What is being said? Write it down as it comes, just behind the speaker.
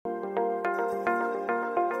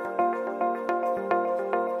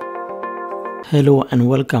Hello and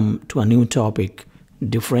welcome to a new topic,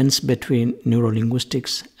 difference between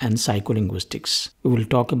neurolinguistics and psycholinguistics. We will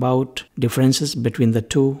talk about differences between the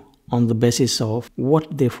two on the basis of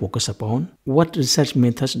what they focus upon, what research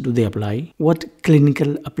methods do they apply, what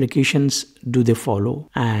clinical applications do they follow,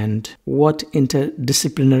 and what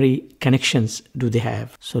interdisciplinary connections do they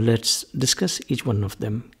have. So let's discuss each one of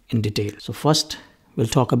them in detail. So first, we'll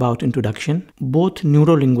talk about introduction. Both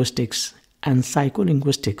neurolinguistics and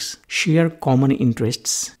psycholinguistics share common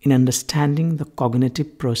interests in understanding the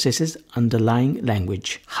cognitive processes underlying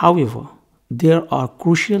language. However, there are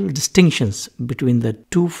crucial distinctions between the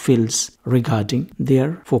two fields regarding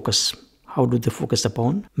their focus. How do they focus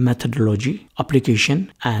upon? Methodology,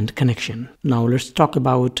 application, and connection. Now let's talk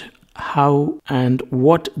about how and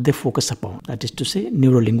what they focus upon. That is to say,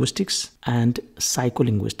 neurolinguistics and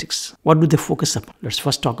psycholinguistics. What do they focus upon? Let's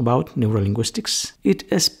first talk about neurolinguistics.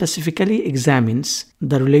 It specifically examines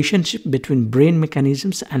the relationship between brain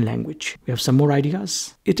mechanisms and language. We have some more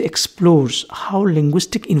ideas. It explores how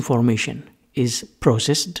linguistic information is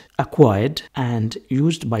processed, acquired, and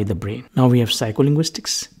used by the brain. Now we have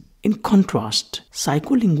psycholinguistics. In contrast,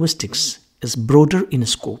 psycholinguistics is broader in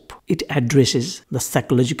scope. It addresses the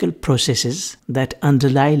psychological processes that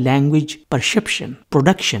underlie language perception,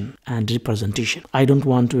 production, and representation. I don't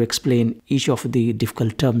want to explain each of the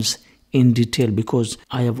difficult terms in detail because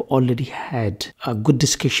I have already had a good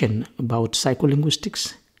discussion about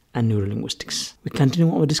psycholinguistics and neurolinguistics. We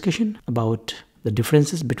continue our discussion about the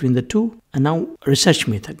differences between the two, and now research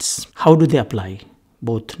methods. How do they apply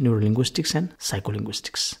both neurolinguistics and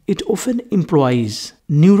psycholinguistics? It often employs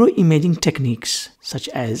neuroimaging techniques such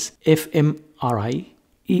as fMRI,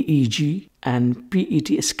 EEG, and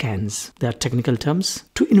PET scans, they are technical terms,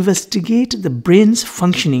 to investigate the brain's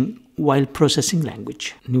functioning while processing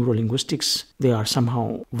language. Neurolinguistics, they are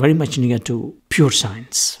somehow very much near to pure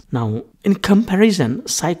science. Now, in comparison,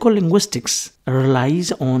 psycholinguistics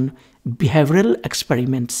relies on behavioral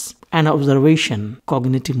experiments and observation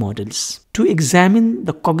cognitive models to examine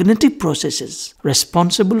the cognitive processes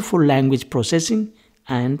responsible for language processing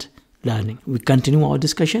and learning. We continue our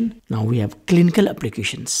discussion. Now we have clinical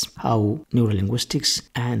applications, how neurolinguistics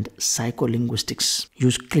and psycholinguistics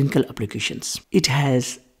use clinical applications. It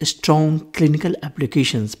has strong clinical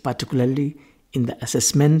applications, particularly in the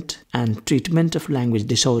assessment and treatment of language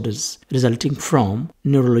disorders resulting from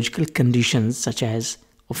neurological conditions such as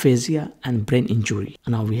aphasia and brain injury.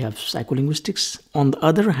 Now we have psycholinguistics. On the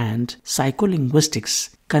other hand,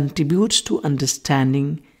 psycholinguistics contributes to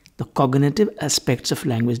understanding the cognitive aspects of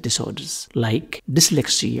language disorders like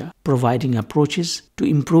dyslexia, providing approaches to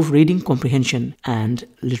improve reading comprehension and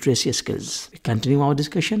literacy skills. We continue our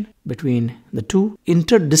discussion between the two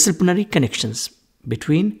interdisciplinary connections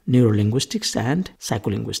between neurolinguistics and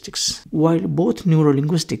psycholinguistics. While both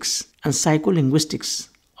neurolinguistics and psycholinguistics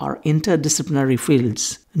are interdisciplinary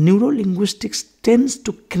fields, neurolinguistics tends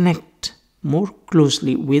to connect more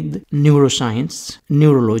closely with neuroscience,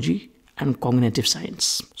 neurology, and cognitive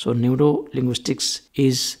science. So neurolinguistics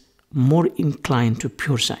is more inclined to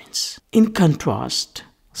pure science. In contrast,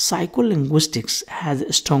 psycholinguistics has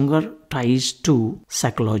stronger ties to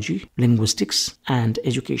psychology, linguistics, and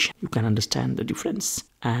education. You can understand the difference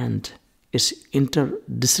and its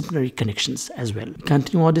interdisciplinary connections as well.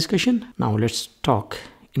 Continue our discussion. Now let's talk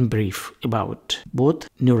in brief about both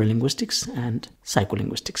neurolinguistics and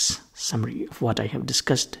psycholinguistics. Summary of what I have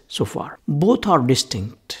discussed so far. Both are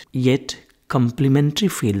distinct yet complementary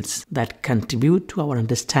fields that contribute to our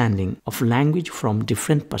understanding of language from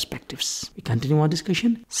different perspectives. We continue our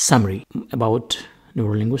discussion. Summary about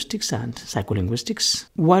neurolinguistics and psycholinguistics.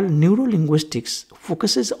 While neurolinguistics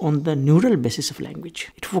focuses on the neural basis of language,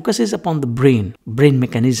 it focuses upon the brain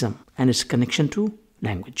mechanism and its connection to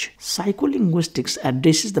language. Psycholinguistics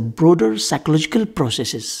addresses the broader psychological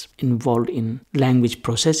processes involved in language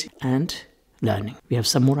processing and learning. We have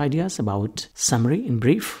some more ideas about summary in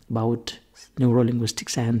brief about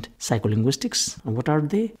neurolinguistics and psycholinguistics. And what are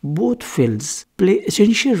they? Both fields play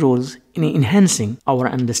essential roles in enhancing our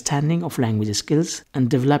understanding of language skills and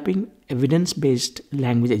developing evidence-based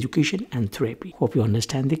language education and therapy. Hope you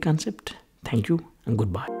understand the concept. Thank you and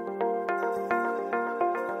goodbye.